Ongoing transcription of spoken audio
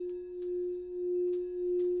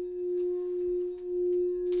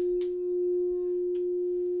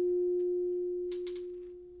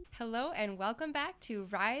and welcome back to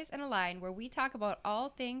Rise and Align, where we talk about all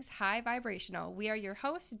things high vibrational. We are your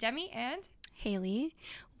hosts, Demi and Haley.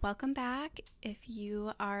 Welcome back. If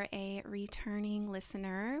you are a returning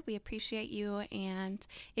listener, we appreciate you. And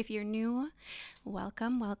if you're new,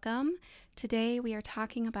 welcome. Today we are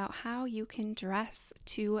talking about how you can dress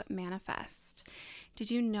to manifest.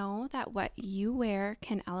 Did you know that what you wear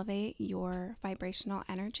can elevate your vibrational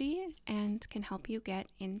energy and can help you get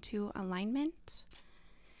into alignment?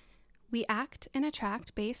 We act and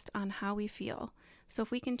attract based on how we feel. So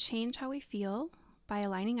if we can change how we feel by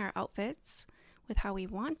aligning our outfits with how we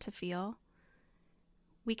want to feel,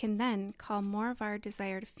 we can then call more of our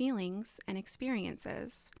desired feelings and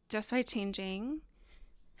experiences just by changing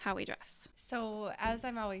how we dress. So, as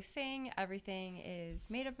I'm always saying, everything is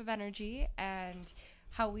made up of energy, and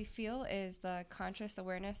how we feel is the conscious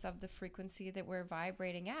awareness of the frequency that we're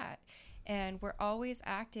vibrating at. And we're always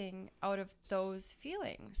acting out of those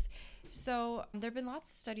feelings. So there have been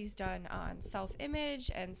lots of studies done on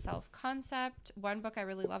self-image and self-concept. One book I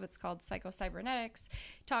really love, it's called Psycho-Cybernetics,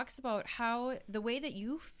 talks about how the way that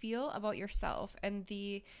you feel about yourself and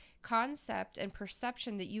the concept and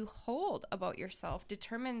perception that you hold about yourself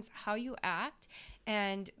determines how you act,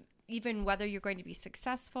 and even whether you're going to be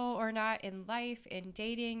successful or not in life, in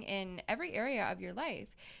dating, in every area of your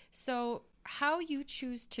life. So how you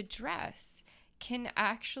choose to dress can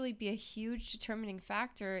actually be a huge determining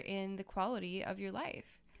factor in the quality of your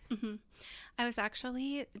life. Mm-hmm. I was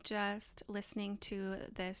actually just listening to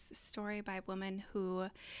this story by a woman who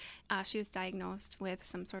she was diagnosed with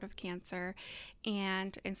some sort of cancer,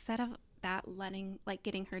 and instead of that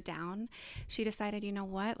getting her down, she decided, you know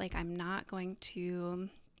what, I'm not going to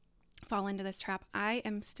fall into this trap. I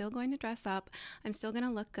am still going to dress up. I'm still going to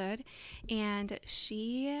look good. And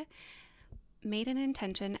she made an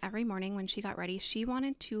intention every morning when she got ready. She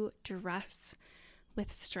wanted to dress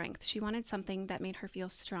with strength. She wanted something that made her feel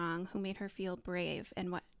strong, who made her feel brave,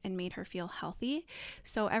 and made her feel healthy.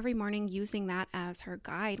 So every morning, using that as her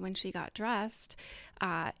guide when she got dressed,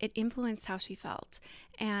 it influenced how she felt.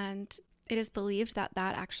 And it is believed that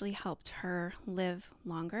that actually helped her live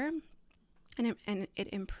longer. And it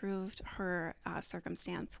improved her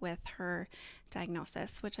circumstance with her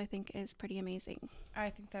diagnosis, which I think is pretty amazing. I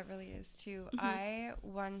think that really is too. Mm-hmm. I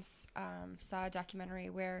once saw a documentary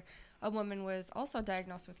where a woman was also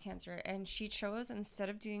diagnosed with cancer, and she chose, instead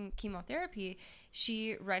of doing chemotherapy,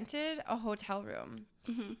 she rented a hotel room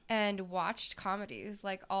and watched comedies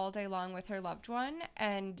all day long with her loved one,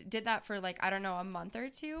 and did that for a month or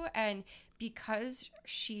two. And because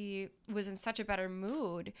she was in such a better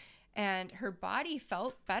mood and her body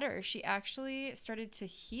felt better, she actually started to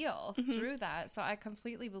heal through that. So I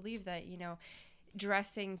completely believe that,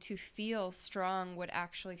 dressing to feel strong would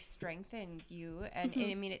actually strengthen you. And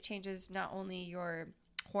it changes not only your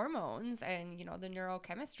hormones and, the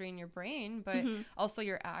neurochemistry in your brain, but also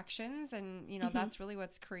your actions. And, that's really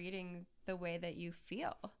what's creating the way that you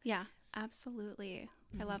feel. Yeah, absolutely.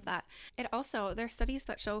 I love that. There's studies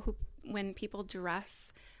that show when people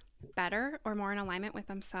dress better or more in alignment with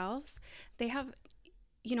themselves, they have,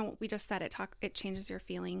 we just said it changes your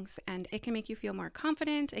feelings, and it can make you feel more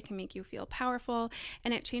confident. It can make you feel powerful,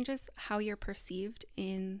 and it changes how you're perceived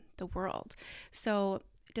in the world. So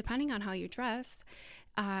depending on how you dress,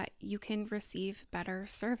 you can receive better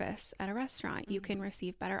service at a restaurant. You can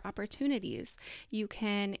receive better opportunities. You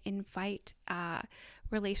can invite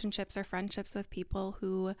relationships or friendships with people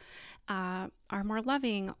who are more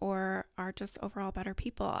loving or are just overall better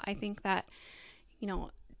people. I think that,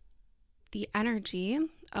 the energy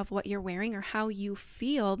of what you're wearing or how you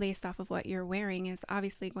feel based off of what you're wearing is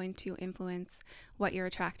obviously going to influence what you're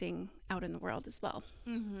attracting out in the world as well.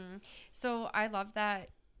 So I love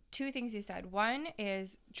that. Two things you said. One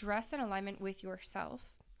is dress in alignment with yourself.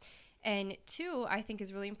 And two, I think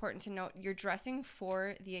is really important to note, you're dressing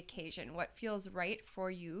for the occasion, what feels right for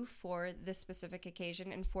you for this specific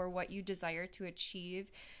occasion and for what you desire to achieve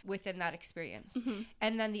within that experience.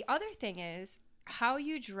 And then the other thing is, how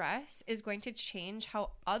you dress is going to change how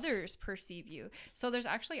others perceive you. So there's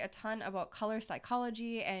actually a ton about color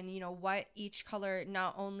psychology and, what each color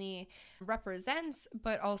not only represents,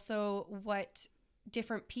 but also what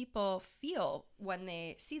different people feel when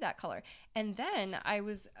they see that color. And then I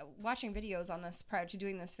was watching videos on this prior to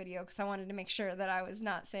doing this video because I wanted to make sure that I was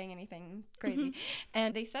not saying anything crazy.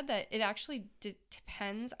 And they said that it actually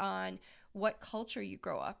depends on what culture you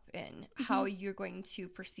grow up in, how you're going to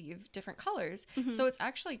perceive different colors. So it's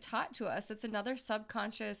actually taught to us. It's another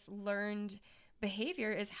subconscious learned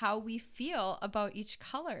behavior is how we feel about each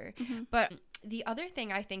color. But the other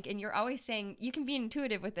thing I think, and you're always saying you can be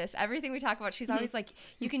intuitive with this, everything we talk about, she's always like,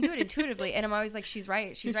 you can do it intuitively. And I'm always like, she's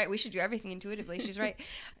right. We should do everything intuitively. She's right.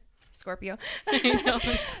 Scorpio.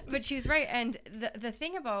 But she's right. And the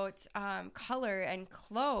thing about color and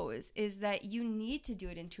clothes is that you need to do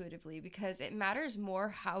it intuitively, because it matters more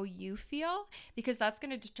how you feel, because that's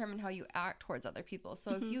going to determine how you act towards other people.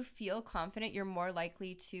 So if you feel confident, you're more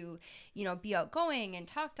likely to, you know, be outgoing and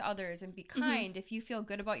talk to others and be kind. If you feel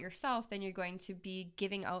good about yourself, then you're going to be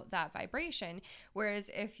giving out that vibration. Whereas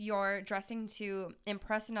if you're dressing to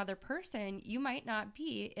impress another person, you might not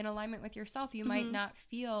be in alignment with yourself. You might not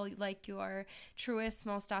feel like your truest,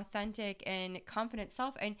 most authentic and confident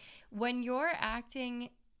self. And when you're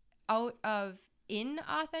acting out of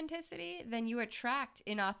inauthenticity, then you attract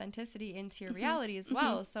inauthenticity into your reality as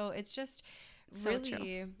well. So it's just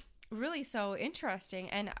really so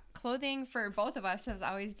interesting. And clothing for both of us has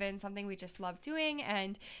always been something we just love doing.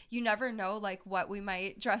 And you never know like what we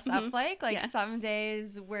might dress up like. Like some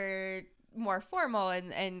days we're more formal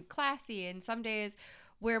and classy, and some days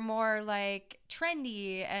we're more like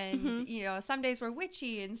trendy, and you know, some days we're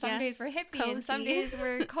witchy, and some days we're hippie, cozy. And some days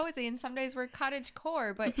we're cozy, and some days we're cottage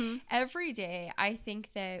core. But every day I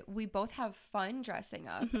think that we both have fun dressing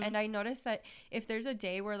up. And I noticed that if there's a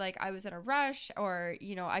day where like I was in a rush, or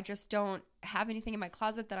you know, I just don't have anything in my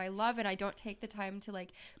closet that I love, and I don't take the time to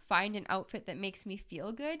like find an outfit that makes me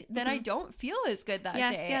feel good, then I don't feel as good that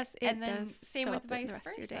day. Yes, and then same with vice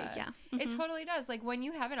versa. It totally does. Like when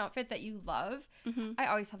you have an outfit that you love, I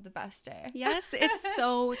always have the best day. Yes, it's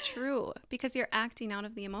so true, because you're acting out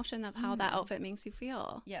of the emotion of how that outfit makes you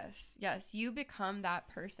feel. Yes, you become that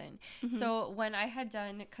person. So when I had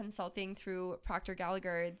done consulting through Proctor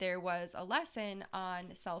Gallagher, there was a lesson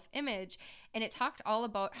on self-image, and it talked all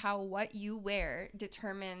about how what you wear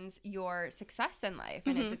determines your success in life,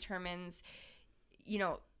 and it determines, you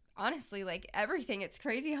know, honestly, like everything. It's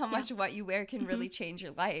crazy how much what you wear can really change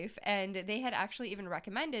your life. And they had actually even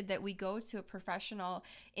recommended that we go to a professional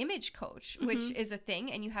image coach, which is a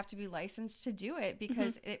thing, and you have to be licensed to do it,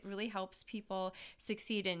 because it really helps people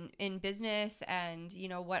succeed in business and, you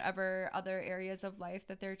know, whatever other areas of life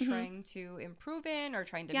that they're trying to improve in or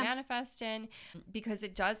trying to manifest in, because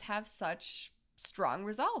it does have such strong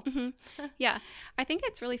results. Yeah, I think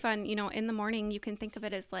it's really fun. You know, in the morning, you can think of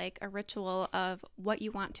it as like a ritual of what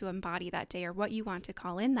you want to embody that day, or what you want to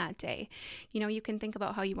call in that day. You know, you can think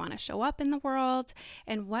about how you want to show up in the world,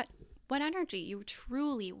 and what energy you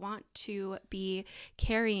truly want to be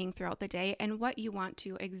carrying throughout the day, and what you want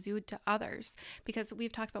to exude to others. Because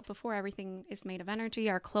we've talked about before, everything is made of energy.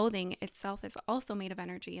 Our clothing itself is also made of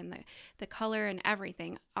energy, and the color and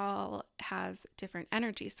everything all has different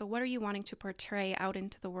energy. So what are you wanting to portray out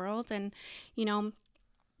into the world? And, you know,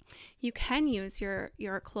 you can use your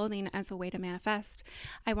clothing as a way to manifest.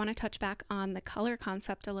 I want to touch back on the color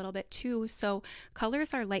concept a little bit too. So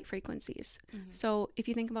colors are light frequencies. So if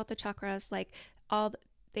you think about the chakras, like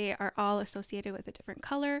they are all associated with a different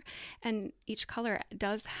color, and each color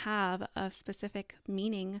does have a specific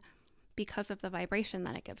meaning because of the vibration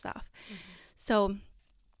that it gives off. So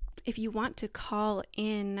if you want to call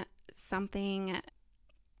in something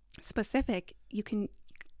specific, you can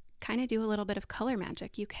kind of do a little bit of color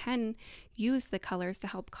magic. You can use the colors to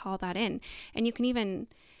help call that in. And you can even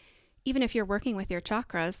if you're working with your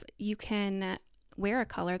chakras, you can wear a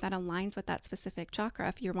color that aligns with that specific chakra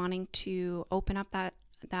if you're wanting to open up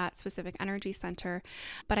that specific energy center.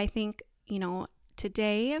 But I think, you know,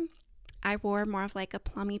 today I wore more of like a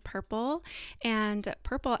plummy purple, and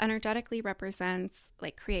purple energetically represents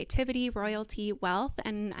like creativity, royalty, wealth,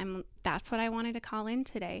 and that's what I wanted to call in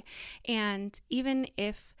today. And even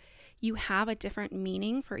if you have a different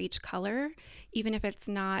meaning for each color, even if it's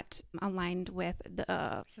not aligned with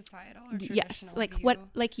the societal or traditional like view. What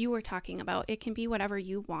like you were talking about, it can be whatever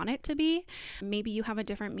you want it to be. Maybe you have a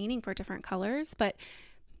different meaning for different colors, but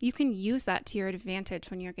you can use that to your advantage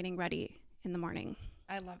when you're getting ready in the morning.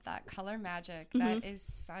 I love that. Color magic. That is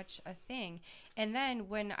such a thing. And then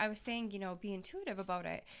when I was saying, you know, be intuitive about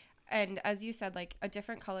it, and as you said, like a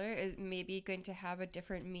different color is maybe going to have a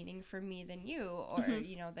different meaning for me than you, or,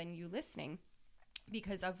 you know, than you listening,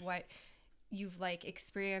 because of what you've like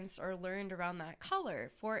experienced or learned around that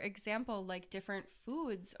color. For example, like different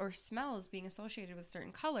foods or smells being associated with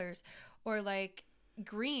certain colors, or like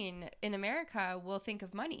green in America, we'll think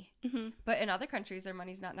of money, but in other countries, their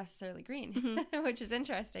money's not necessarily green, which is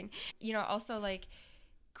interesting. You know, also like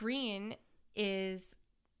green is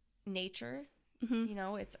nature. You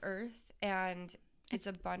know, it's earth, and It's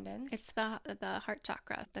abundance. It's the heart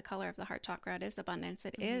chakra. The color of the heart chakra, it is abundance.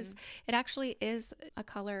 It is. It actually is a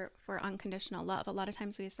color for unconditional love. A lot of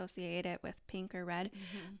times we associate it with pink or red,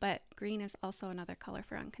 but green is also another color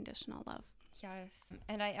for unconditional love. Yes.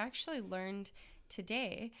 And I actually learned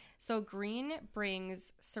today, so green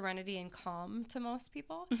brings serenity and calm to most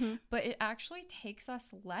people, but it actually takes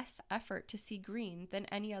us less effort to see green than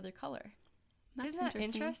any other color. Isn't that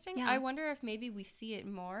interesting? Yeah. I wonder if maybe we see it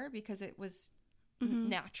more because it was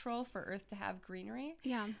natural for Earth to have greenery.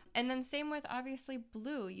 Yeah. And then same with obviously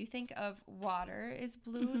blue. You think of water is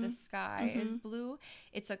blue, the sky is blue.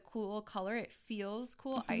 It's a cool color. It feels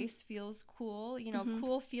cool. Ice feels cool. You know,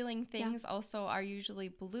 cool feeling things also are usually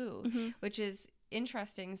blue, which is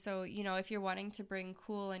interesting. So, you know, if you're wanting to bring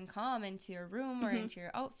cool and calm into your room or into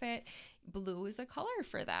your outfit, blue is a color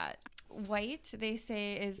for that. White, they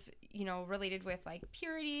say, is, you know, related with like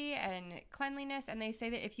purity and cleanliness. And they say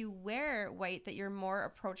that if you wear white, that you're more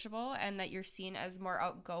approachable and that you're seen as more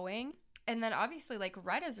outgoing. And then obviously like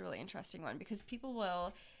red is a really interesting one because people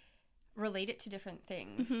will relate it to different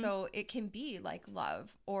things. So it can be like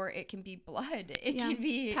love, or it can be blood. It can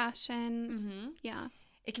be passion. Yeah.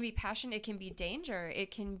 It can be passion. It can be danger.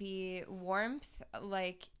 It can be warmth,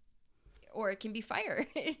 like, or it can be fire.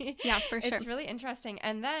 Yeah, for sure. It's really interesting.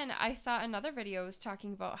 And then I saw another video was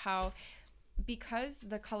talking about how because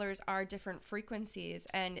the colors are different frequencies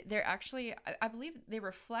and they're actually, I believe they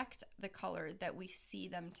reflect the color that we see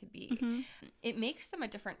them to be. It makes them a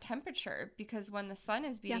different temperature because when the sun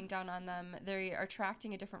is beating down on them, they are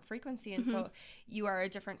attracting a different frequency. And so you are a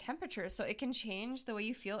different temperature. So it can change the way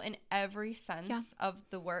you feel in every sense of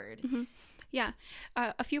the word. Yeah.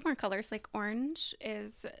 A few more colors, like orange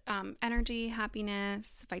is energy,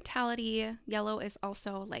 happiness, vitality. Yellow is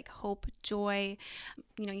also like hope, joy.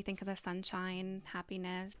 You know, you think of the sunshine,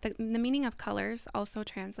 happiness. The meaning of colors also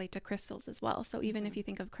translate to crystals as well. So even if you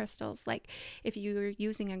think of crystals, like if you're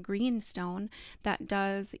using a green stone, that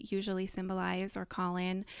does usually symbolize or call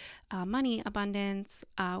in money, abundance,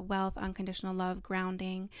 wealth, unconditional love,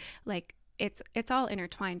 grounding. Like it's all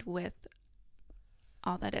intertwined with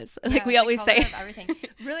all that is, like we always say. Everything.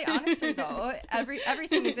 Really, honestly, though,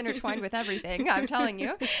 everything is intertwined with everything. I'm telling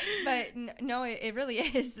you, but no, it really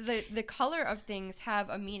is. The color of things have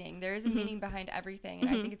a meaning. There is a meaning behind everything, and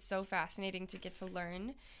I think it's so fascinating to get to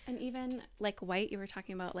learn. And even like white, you were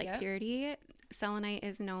talking about like purity. Selenite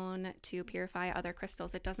is known to purify other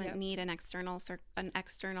crystals. It doesn't need an external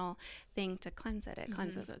thing to cleanse it. It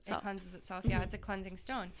cleanses itself. It cleanses itself. Yeah, it's a cleansing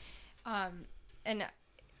stone. And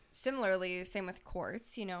similarly, same with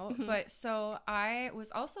quartz, you know, but so I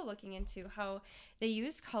was also looking into how they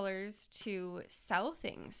use colors to sell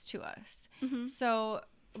things to us. So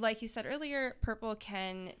like you said earlier, purple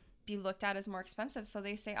can be looked at as more expensive. So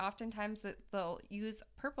they say oftentimes that they'll use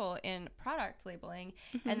purple in product labeling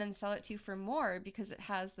and then sell it to you for more because it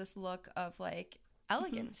has this look of like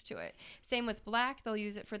elegance to it. Same with black. They'll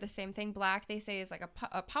use it for the same thing. Black, they say, is like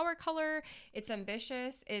a power color. It's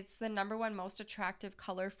ambitious. It's the number one most attractive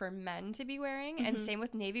color for men to be wearing. And same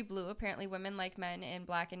with navy blue. Apparently women like men in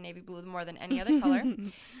black and navy blue more than any other color.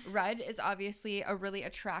 Red is obviously a really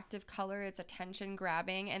attractive color. It's attention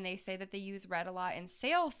grabbing. And they say that they use red a lot in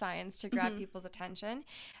sale signs to grab people's attention.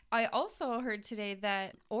 I also heard today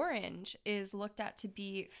that orange is looked at to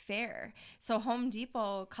be fair. So Home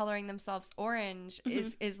Depot coloring themselves orange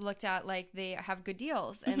is looked at like they have good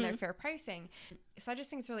deals and they're fair pricing. So I just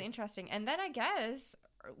think it's really interesting. And then I guess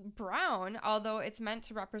brown, although it's meant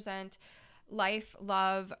to represent life,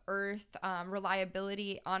 love, earth,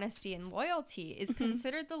 reliability, honesty, and loyalty, is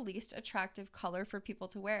considered the least attractive color for people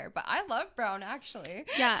to wear. But I love brown, actually.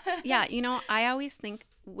 Yeah. You know, I always think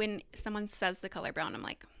when someone says the color brown, I'm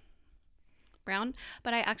like, brown,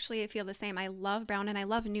 but I actually feel the same. I love brown and I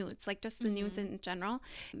love nudes, like just the nudes in general.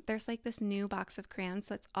 There's like this new box of crayons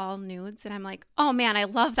that's all nudes and I'm like, oh man, I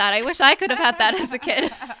love that. I wish I could have had that as a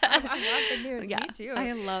kid. I love the nudes. Me too.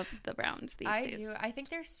 I love the browns these days. I do. I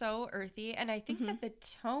think they're so earthy, and I think that the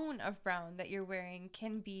tone of brown that you're wearing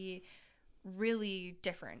can be really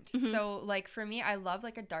different. So like for me, I love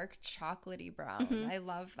like a dark chocolatey brown. I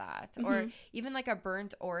love that. Or even like a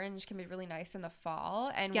burnt orange can be really nice in the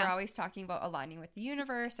fall. And we're always talking about aligning with the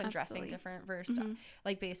universe and dressing different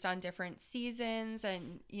like based on different seasons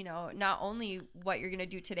and, you know, not only what you're going to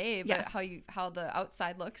do today, but how the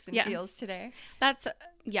outside looks and feels today.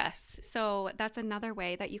 Yes. So that's another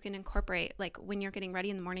way that you can incorporate, like when you're getting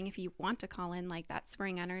ready in the morning, if you want to call in like that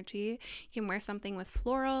spring energy, you can wear something with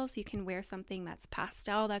florals. You can wear something that's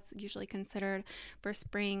pastel. That's usually considered for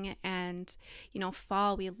spring. And, you know,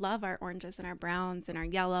 fall, we love our oranges and our browns and our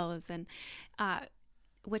yellows. And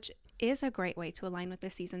which is a great way to align with the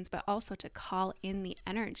seasons, but also to call in the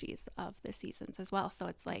energies of the seasons as well. So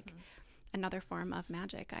it's like another form of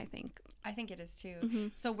magic, I think. I think it is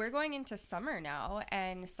too. So we're going into summer now,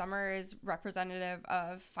 and summer is representative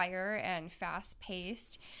of fire and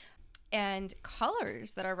fast-paced. And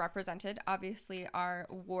colors that are represented obviously are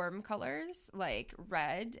warm colors like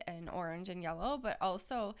red and orange and yellow, but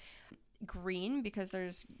also green because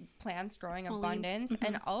there's plants growing abundance,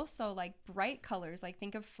 and also like bright colors, like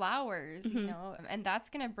think of flowers, you know, and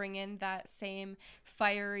that's going to bring in that same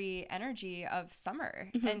fiery energy of summer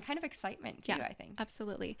and kind of excitement too, I think.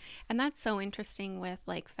 Absolutely. And that's so interesting with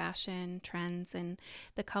like fashion trends and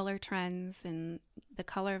the color trends and the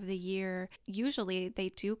color of the year. Usually they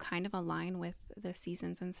do kind of align with the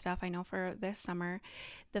seasons and stuff. I know for this summer,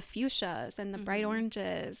 the fuchsias and the bright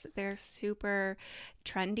oranges, they're super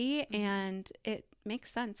trendy, and it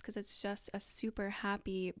makes sense because it's just a super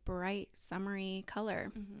happy, bright, summery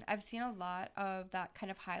color. I've seen a lot of that kind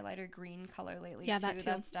of highlighter green color lately too. That too.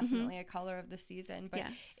 That's definitely a color of the season, but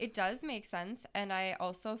it does make sense. And I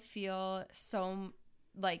also feel so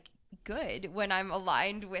like good when I'm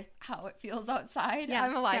aligned with how it feels outside.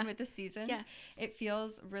 I'm aligned with the seasons. It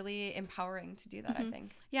feels really empowering to do that, I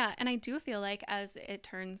think. Yeah, and I do feel like as it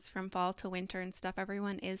turns from fall to winter and stuff,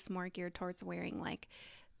 everyone is more geared towards wearing like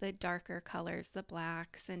the darker colors, the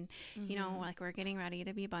blacks, and you know, like we're getting ready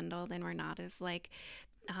to be bundled and we're not as like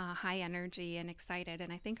high energy and excited,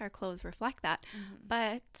 and I think our clothes reflect that.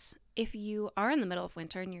 But if you are in the middle of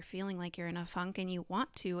winter and you're feeling like you're in a funk and you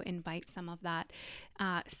want to invite some of that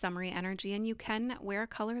summery energy, and you can wear a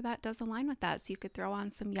color that does align with that. So you could throw on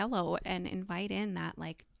some yellow and invite in that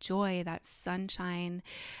like joy, that sunshine,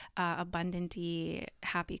 abundant-y,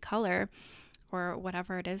 happy color, or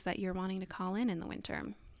whatever it is that you're wanting to call in the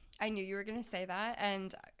winter. I knew you were going to say that.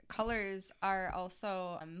 And colors are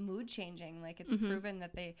also mood changing. Like it's proven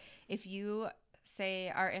that if you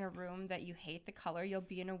say are in a room that you hate the color, you'll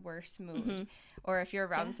be in a worse mood. Or if you're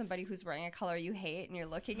around somebody who's wearing a color you hate and you're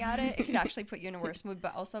looking at it, it can actually put you in a worse mood.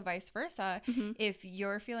 But also vice versa. If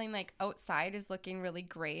you're feeling like outside is looking really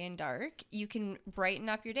gray and dark, you can brighten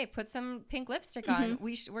up your day. Put some pink lipstick on.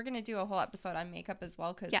 We're going to do a whole episode on makeup as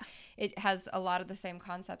well, because it has a lot of the same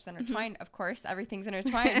concepts intertwined. Of course, everything's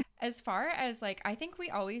intertwined. As far as like, I think we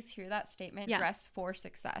always hear that statement, dress for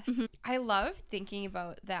success. I love thinking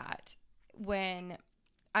about that when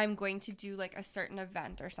I'm going to do like a certain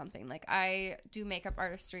event or something. Like I do makeup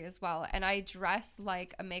artistry as well, and I dress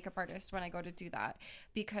like a makeup artist when I go to do that,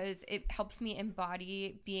 because it helps me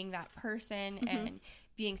embody being that person and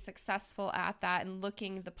being successful at that and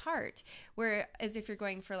looking the part. Whereas if you're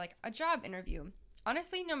going for like a job interview,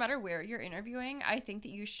 honestly, no matter where you're interviewing, I think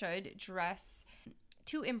that you should dress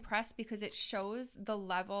to impress, because it shows the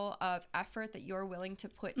level of effort that you're willing to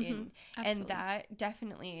put in. Absolutely. And that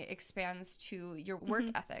definitely expands to your work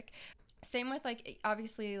ethic. Same with like,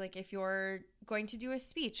 obviously, like if you're going to do a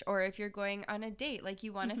speech or if you're going on a date, like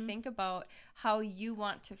you want to think about how you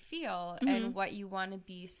want to feel and what you want to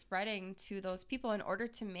be spreading to those people in order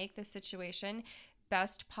to make the situation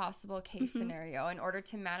best possible case scenario, in order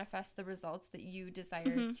to manifest the results that you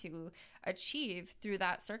desire to achieve through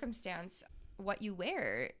that circumstance. What you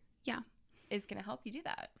wear is going to help you do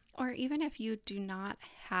that. Or even if you do not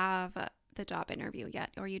have the job interview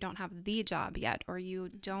yet, or you don't have the job yet, or you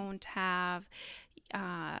don't have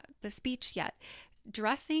the speech yet,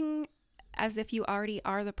 dressing as if you already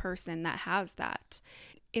are the person that has that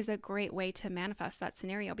is a great way to manifest that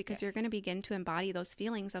scenario, because you're going to begin to embody those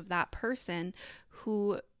feelings of that person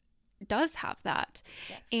who does have that.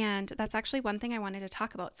 And that's actually one thing I wanted to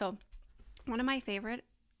talk about. So one of my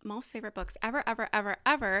most favorite books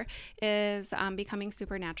ever is Becoming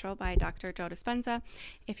Supernatural by Dr. Joe Dispenza.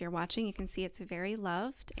 If you're watching, you can see it's very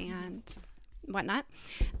loved and whatnot.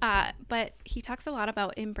 But he talks a lot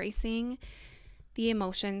about embracing the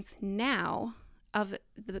emotions now of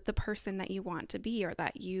the person that you want to be, or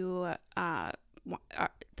that you,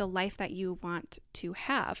 the life that you want to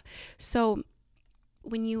have. So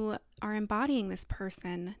when you are embodying this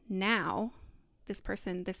person now,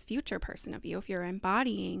 this future person of you, if you're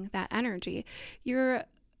embodying that energy, you're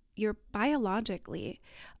biologically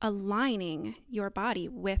aligning your body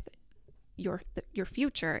with your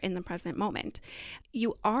future in the present moment.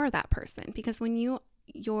 You are that person, because when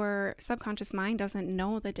your subconscious mind doesn't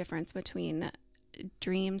know the difference between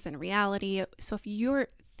dreams and reality. So if you're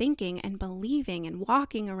thinking and believing and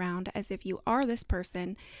walking around as if you are this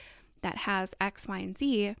person that has X, Y, and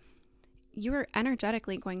Z, you're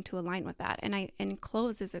energetically going to align with that. And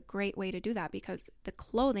clothes is a great way to do that, because the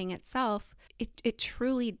clothing itself, it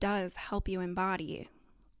truly does help you embody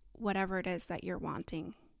whatever it is that you're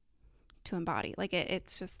wanting to embody. Like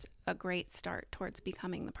it's just a great start towards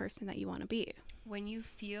becoming the person that you want to be. When you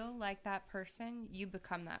feel like that person, you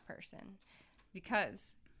become that person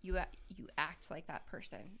because you act like that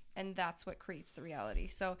person, and that's what creates the reality.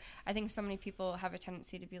 So I think so many people have a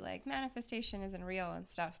tendency to be like, manifestation isn't real and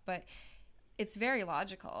stuff, but it's very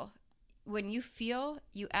logical. When you feel,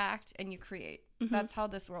 you act, and you create. Mm-hmm. That's how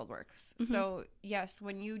this world works. Mm-hmm. So yes,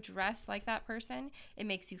 when you dress like that person, it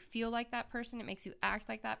makes you feel like that person, it makes you act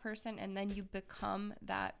like that person, and then you become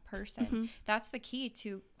that person. Mm-hmm. That's the key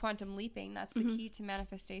to quantum leaping. That's the key to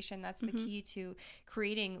manifestation. That's the key to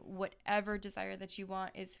creating whatever desire that you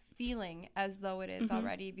want, is feeling as though it is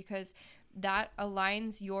already, because that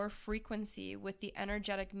aligns your frequency with the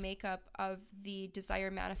energetic makeup of the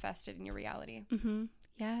desire manifested in your reality.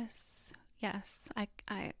 Yes.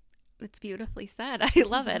 I it's beautifully said. I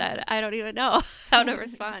love it. I don't even know how to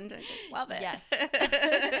respond. I just love it. Yes.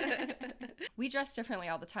 We dress differently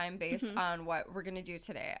all the time based on what we're going to do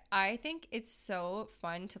today. I think it's so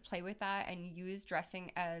fun to play with that and use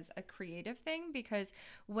dressing as a creative thing, because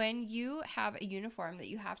when you have a uniform that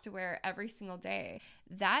you have to wear every single day,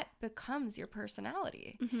 that becomes your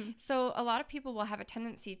personality. So a lot of people will have a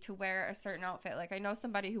tendency to wear a certain outfit. Like I know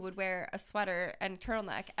somebody who would wear a sweater and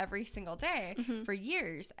turtleneck every single day for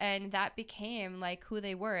years, and that became like who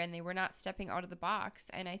they were, and they were not stepping out of the box.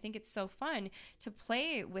 And I think it's so fun to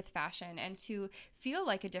play with fashion and to feel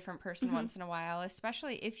like a different person once in a while,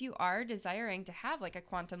 especially if you are desiring to have like a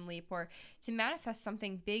quantum leap or to manifest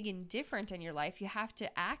something big and different in your life. You have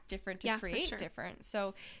to act different to create different.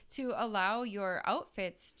 So to allow your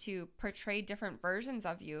outfits to portray different versions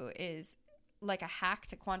of you is like a hack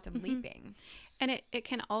to quantum leaping. And it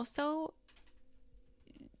can also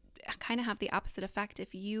kind of have the opposite effect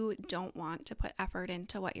if you don't want to put effort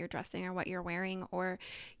into what you're dressing or what you're wearing, or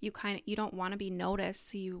you don't want to be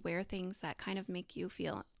noticed, so you wear things that kind of make you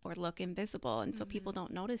feel or look invisible, and so people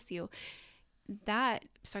don't notice you. That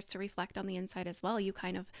starts to reflect on the inside as well. You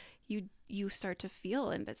kind of you start to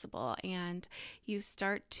feel invisible, and you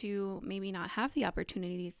start to maybe not have the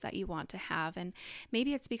opportunities that you want to have, and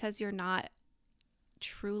maybe it's because you're not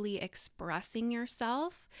truly expressing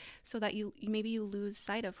yourself, so that you lose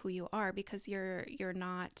sight of who you are, because you're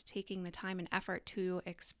not taking the time and effort to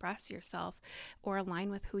express yourself or align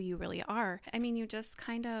with who you really are. I mean, you just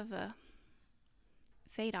kind of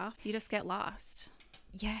fade off. You just get lost.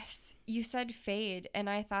 Yes, you said fade, and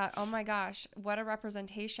I thought, oh my gosh, what a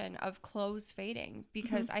representation of clothes fading,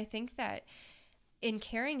 because I think that in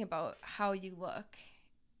caring about how you look,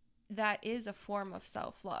 that is a form of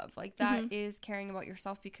self-love. Like that is caring about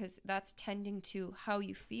yourself, because that's tending to how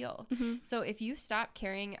you feel. So if you stop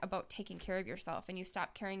caring about taking care of yourself and you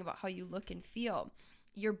stop caring about how you look and feel,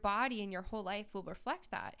 your body and your whole life will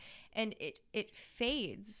reflect that. And it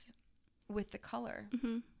fades with the color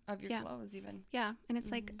of your clothes even. Yeah. And it's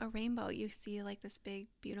like a rainbow. You see like this big,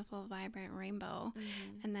 beautiful, vibrant rainbow.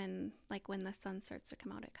 And then like when the sun starts to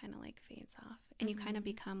come out, it kind of like fades off. And you kind of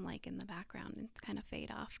become like in the background and kind of fade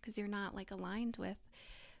off, because you're not like aligned with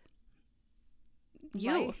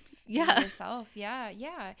you. Yourself. Yeah.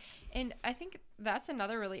 And I think that's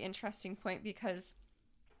another really interesting point, because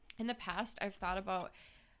in the past I've thought about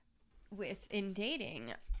in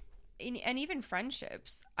dating, and even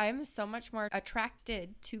friendships, I'm so much more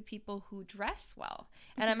attracted to people who dress well,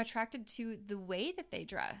 and I'm attracted to the way that they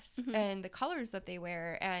dress and the colors that they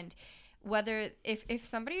wear, and whether if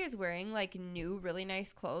somebody is wearing like new really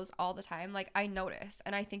nice clothes all the time, like I notice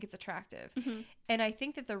and I think it's attractive. And I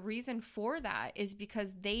think that the reason for that is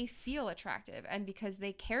because they feel attractive and because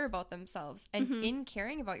they care about themselves, and in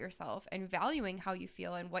caring about yourself and valuing how you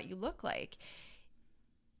feel and what you look like,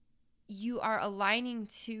 you are aligning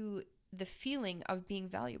to the feeling of being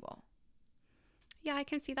valuable. Yeah, I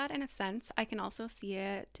can see that in a sense. I can also see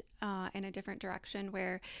it in a different direction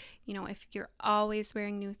where, you know, if you're always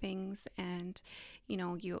wearing new things and, you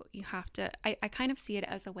know, you have to, I kind of see it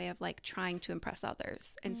as a way of like trying to impress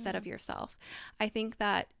others instead of yourself. I think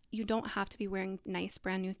that you don't have to be wearing nice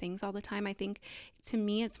brand new things all the time. I think to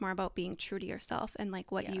me, it's more about being true to yourself and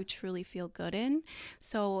like what you truly feel good in.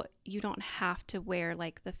 So you don't have to wear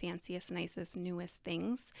like the fanciest, nicest, newest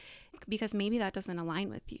things, because maybe that doesn't align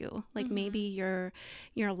with you. Like maybe your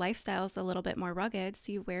lifestyle is a little bit more rugged,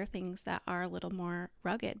 so you wear things that are a little more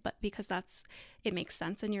rugged, but because it makes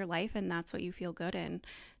sense in your life and that's what you feel good in.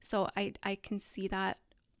 So I can see that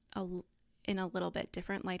in a little bit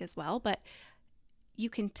different light as well, but you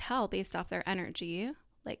can tell based off their energy,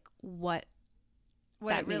 like what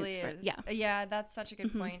it really is. Yeah, that's such a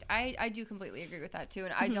good point. I do completely agree with that too.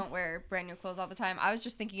 And I don't wear brand new clothes all the time. I was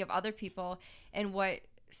just thinking of other people and what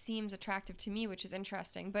seems attractive to me, which is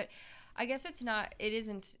interesting. But I guess it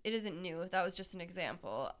isn't new. That was just an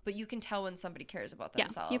example. But you can tell when somebody cares about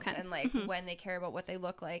themselves, you can. and like when they care about what they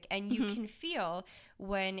look like. And you can feel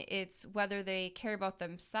when it's whether they care about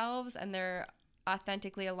themselves and they're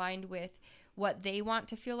authentically aligned with what they want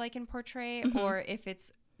to feel like and portray, or if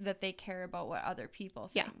it's that they care about what other people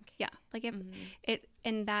think. Yeah. Like if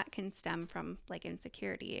and that can stem from like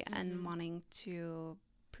insecurity and wanting to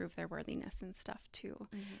prove their worthiness and stuff too.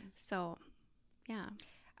 So, yeah.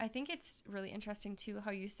 I think it's really interesting too how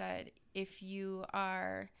you said if you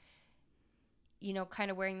are, you know, kind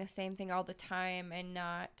of wearing the same thing all the time and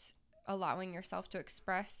not allowing yourself to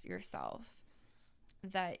express yourself,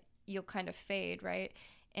 that you'll kind of fade, right?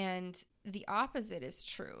 And the opposite is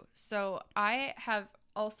true. So I have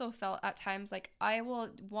also felt at times like I will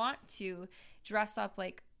want to dress up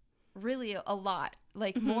like really a lot,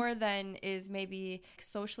 like more than is maybe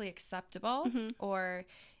socially acceptable or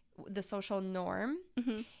the social norm.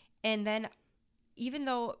 And then even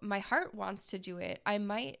though my heart wants to do it, I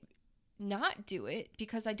might not do it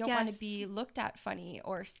because I don't want to be looked at funny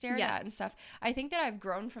or stared at and stuff. I think that I've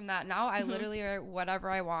grown from that. Now I literally wear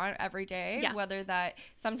whatever I want every day, whether that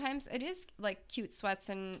sometimes it is like cute sweats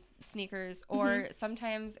and sneakers, or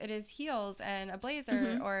sometimes it is heels and a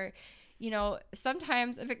blazer, or, you know,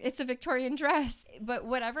 sometimes it's a Victorian dress. But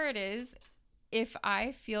whatever it is, if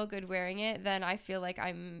I feel good wearing it, then I feel like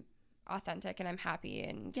I'm authentic and I'm happy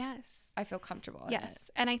and I feel comfortable in it.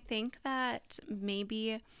 And I think that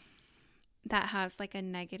maybe that has like a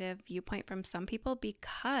negative viewpoint from some people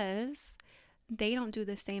because they don't do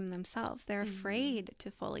the same themselves. They're afraid to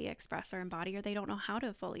fully express or embody, or they don't know how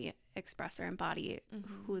to fully express or embody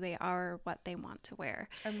who they are or what they want to wear.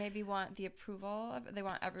 Or maybe want the approval of, they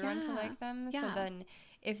want everyone to like them. So then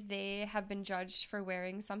if they have been judged for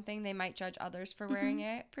wearing something, they might judge others for wearing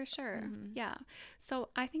it. For sure. Yeah. So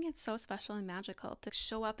I think it's so special and magical to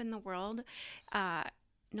show up in the world,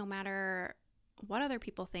 no matter what other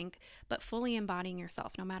people think, but fully embodying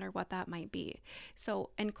yourself, no matter what that might be. So,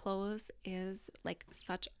 and clothes is like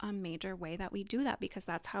such a major way that we do that, because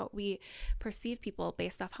that's how we perceive people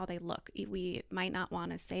based off how they look. We might not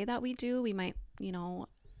want to say that we do, we might, you know,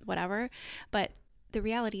 whatever, but the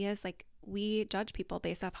reality is like we judge people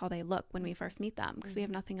based off how they look when we first meet them, because we have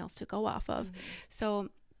nothing else to go off of. So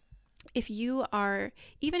if you are,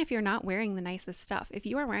 even if you're not wearing the nicest stuff, if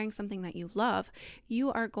you are wearing something that you love,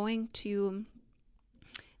 you are going to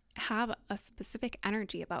have a specific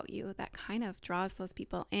energy about you that kind of draws those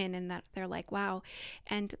people in, and that they're like, wow.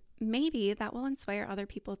 And maybe that will inspire other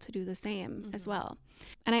people to do the same as well.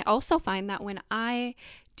 And I also find that when I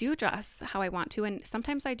do dress how I want to, and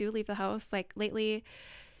sometimes I do leave the house, like lately,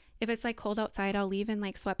 if it's like cold outside, I'll leave in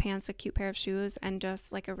like sweatpants, a cute pair of shoes, and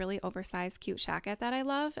just like a really oversized cute jacket that I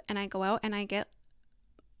love. And I go out and I get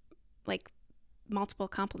like multiple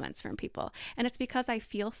compliments from people, and it's because I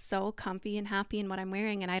feel so comfy and happy in what I'm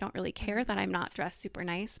wearing, and I don't really care that I'm not dressed super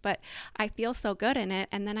nice, but I feel so good in it,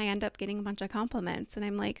 and then I end up getting a bunch of compliments, and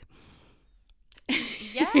I'm like,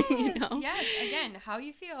 yes, you know? yes. Again, how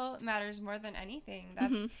you feel matters more than anything.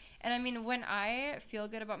 That's and I mean, when I feel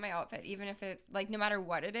good about my outfit, even if it, like, no matter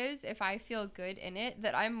what it is, if I feel good in it,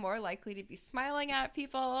 that I'm more likely to be smiling at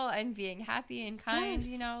people and being happy and kind,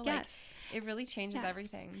 you know, like it really changes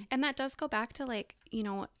everything. And that does go back to, like, you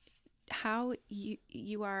know, how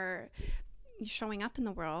you are showing up in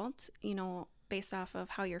the world, you know, based off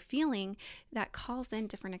of how you're feeling, that calls in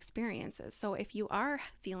different experiences. So if you are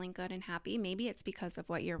feeling good and happy, maybe it's because of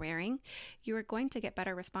what you're wearing, you're going to get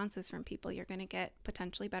better responses from people. You're going to get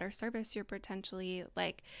potentially better service. You're potentially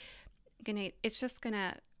like it's just going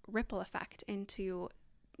to ripple effect into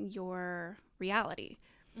your reality,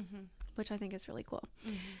 which I think is really cool.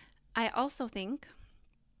 I also think,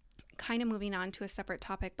 kind of moving on to a separate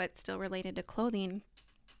topic, but still related to clothing,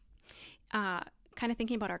 kind of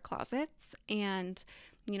thinking about our closets and,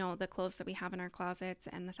 you know, the clothes that we have in our closets,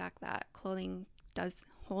 and the fact that clothing does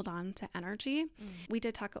hold on to energy. We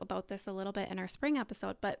did talk about this a little bit in our spring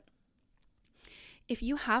episode, but if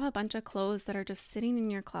you have a bunch of clothes that are just sitting in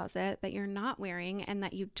your closet that you're not wearing and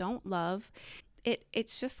that you don't love,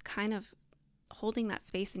 it's just kind of holding that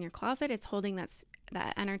space in your closet. It's holding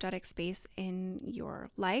that energetic space in your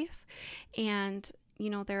life. And, you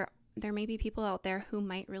know, there may be people out there who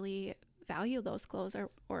might really value those clothes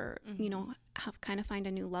or you know, have kind of find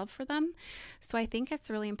a new love for them. So I think it's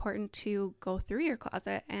really important to go through your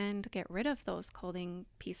closet and get rid of those clothing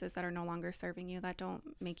pieces that are no longer serving you, that don't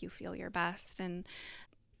make you feel your best. And,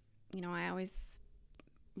 you know, I always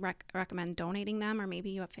recommend donating them, or maybe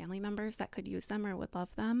you have family members that could use them or would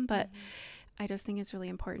love them. But I just think it's really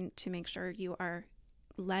important to make sure you are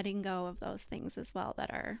letting go of those things as well that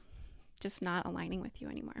are just not aligning with you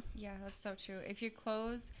anymore. Yeah, that's so true. If your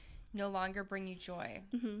clothes no longer bring you joy,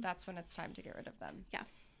 that's when it's time to get rid of them. Yeah.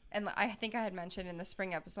 And I think I had mentioned in the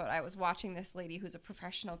spring episode, I was watching this lady who's a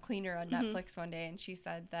professional cleaner on Netflix one day, and she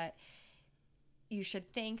said that you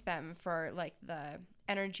should thank them for like the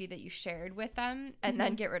energy that you shared with them and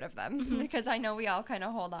then get rid of them. Because I know we all kind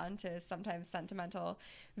of hold on to sometimes sentimental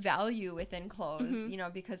value within clothes, you know,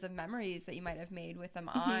 because of memories that you might have made with them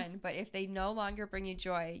on. But if they no longer bring you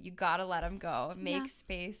joy, you got to let them go. Make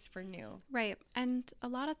space for new. Right. And a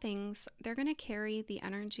lot of things, they're going to carry the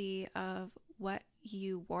energy of what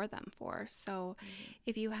you wore them for. So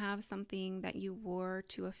if you have something that you wore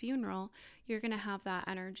to a funeral, you're going to have that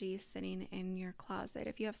energy sitting in your closet.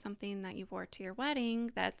 If you have something that you wore to your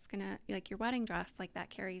wedding, that's going to, like your wedding dress, like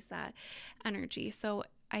that carries that energy. So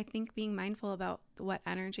I think being mindful about what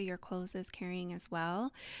energy your clothes is carrying as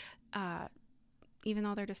well, even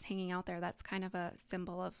though they're just hanging out there, that's kind of a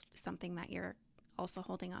symbol of something that you're also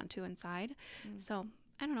holding on to inside. So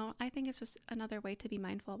I don't know. I think it's just another way to be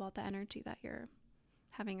mindful about the energy that you're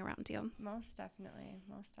having around you. Most definitely.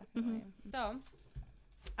 Most definitely. So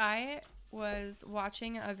I was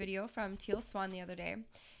watching a video from Teal Swan the other day,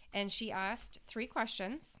 and she asked 3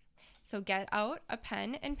 questions. So get out a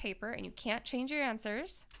pen and paper, and you can't change your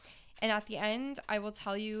answers. And at the end, I will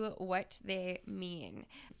tell you what they mean.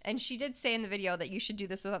 And she did say in the video that you should do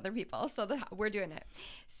this with other people. So we're doing it.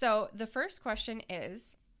 So the first question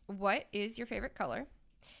is, what is your favorite color?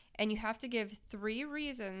 And you have to give 3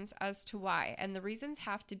 reasons as to why. And the reasons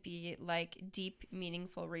have to be like deep,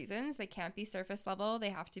 meaningful reasons. They can't be surface level. They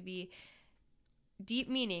have to be deep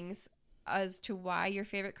meanings as to why your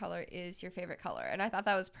favorite color is your favorite color. And I thought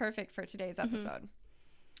that was perfect for today's episode.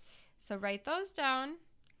 So write those down,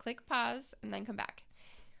 click pause, and then come back.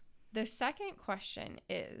 The second question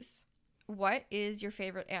is, what is your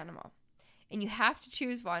favorite animal? And you have to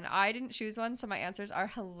choose one. I didn't choose one, so my answers are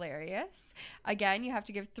hilarious. Again, you have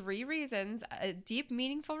to give 3 reasons, deep,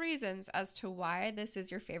 meaningful reasons as to why this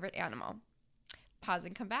is your favorite animal. Pause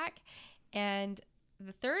and come back. And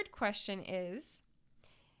the third question is,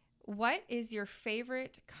 what is your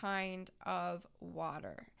favorite kind of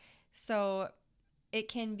water? So it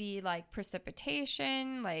can be like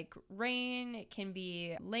precipitation, like rain. It can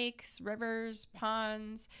be lakes, rivers,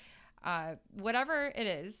 ponds, whatever it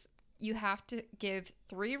is. You have to give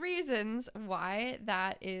 3 reasons why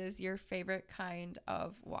that is your favorite kind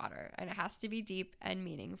of water. And it has to be deep and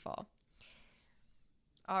meaningful.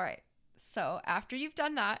 All right. So after you've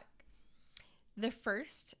done that, the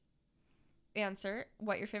first answer,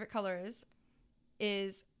 what your favorite color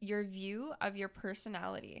is your view of your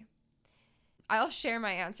personality. I'll share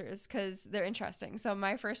my answers because they're interesting. So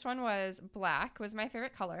my first one was black was my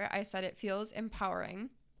favorite color. I said it feels empowering.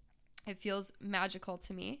 It feels magical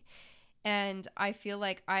to me. And I feel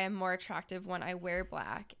like I am more attractive when I wear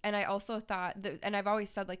black. And I also thought that, and I've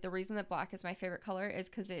always said like the reason that black is my favorite color is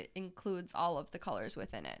because it includes all of the colors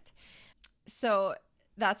within it. So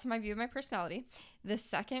that's my view of my personality. The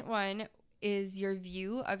second one is your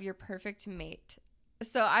view of your perfect mate.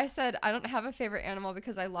 So I said I don't have a favorite animal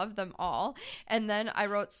because I love them all. And then I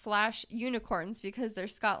wrote / unicorns because they're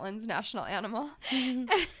Scotland's national animal.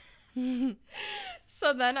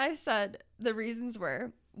 So then I said the reasons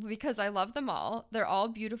were because I love them all. They're all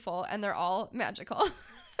beautiful and they're all magical.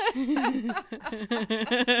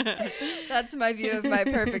 That's my view of my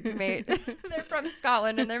perfect mate. They're from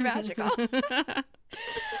Scotland and they're magical.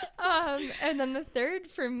 And then the third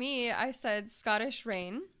for me, I said Scottish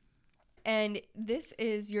rain. And this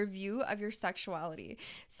is your view of your sexuality.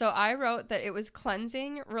 So I wrote that it was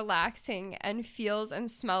cleansing, relaxing, and feels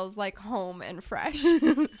and smells like home and fresh.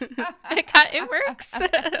 It works.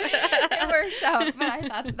 It worked out. But I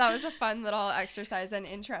thought that was a fun little exercise and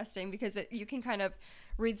interesting because you can kind of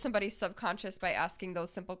read somebody's subconscious by asking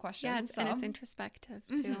those simple questions. Yeah, and it's introspective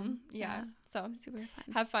too. Yeah. So super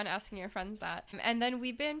fun. Have fun asking your friends that. And then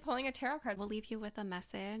we've been pulling a tarot card. We'll leave you with a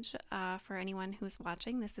message for anyone who's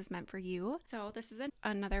watching. This is meant for you. So this is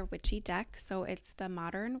another witchy deck. So it's the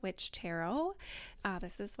Modern Witch Tarot.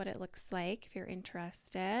 This is what it looks like if you're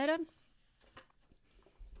interested.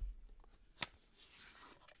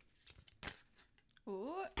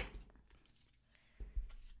 Ooh.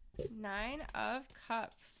 9 of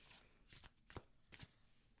Cups.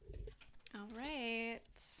 All right.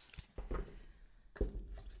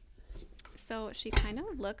 So she kind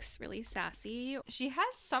of looks really sassy. She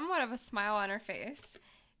has somewhat of a smile on her face.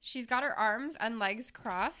 She's got her arms and legs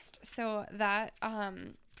crossed, so that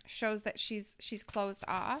shows that she's closed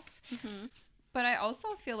off. Mm-hmm. But I also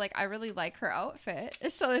feel like I really like her outfit,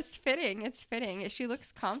 so it's fitting. It's fitting. She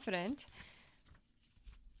looks confident.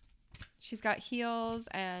 She's got heels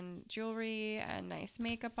and jewelry and nice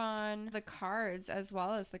makeup on. The cards, as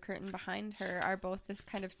well as the curtain behind her, are both this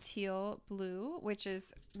kind of teal blue, which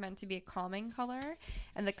is meant to be a calming color.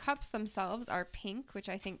 And the cups themselves are pink, which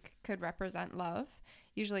I think could represent love.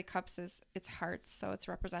 Usually cups it's hearts, so it's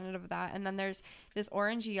representative of that. And then there's this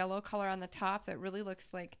orangey yellow color on the top that really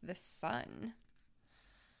looks like the sun.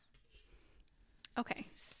 Okay,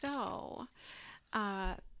 so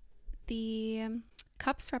the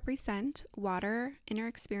cups represent water, inner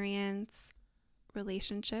experience,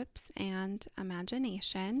 relationships, and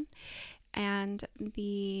imagination. And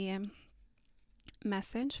the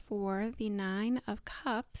message for the 9 of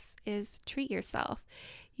Cups is treat yourself.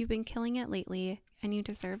 You've been killing it lately, and you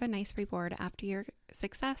deserve a nice reward after your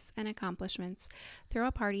success and accomplishments. Throw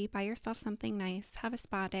a party, buy yourself something nice, have a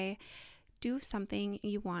spa day. Do something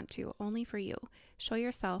you want to, only for you. Show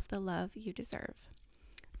yourself the love you deserve.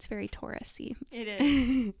 It's very Taurus-y. It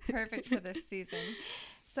is perfect for this season.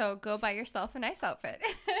 So go buy yourself a nice outfit.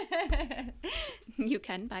 You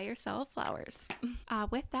can buy yourself flowers.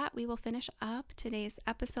 With that, we will finish up today's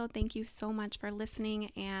episode. Thank you so much for listening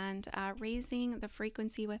and raising the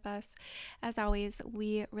frequency with us. As always,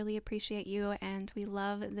 we really appreciate you, and we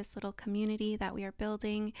love this little community that we are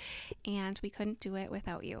building, and we couldn't do it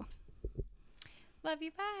without you. Love you.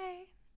 Bye.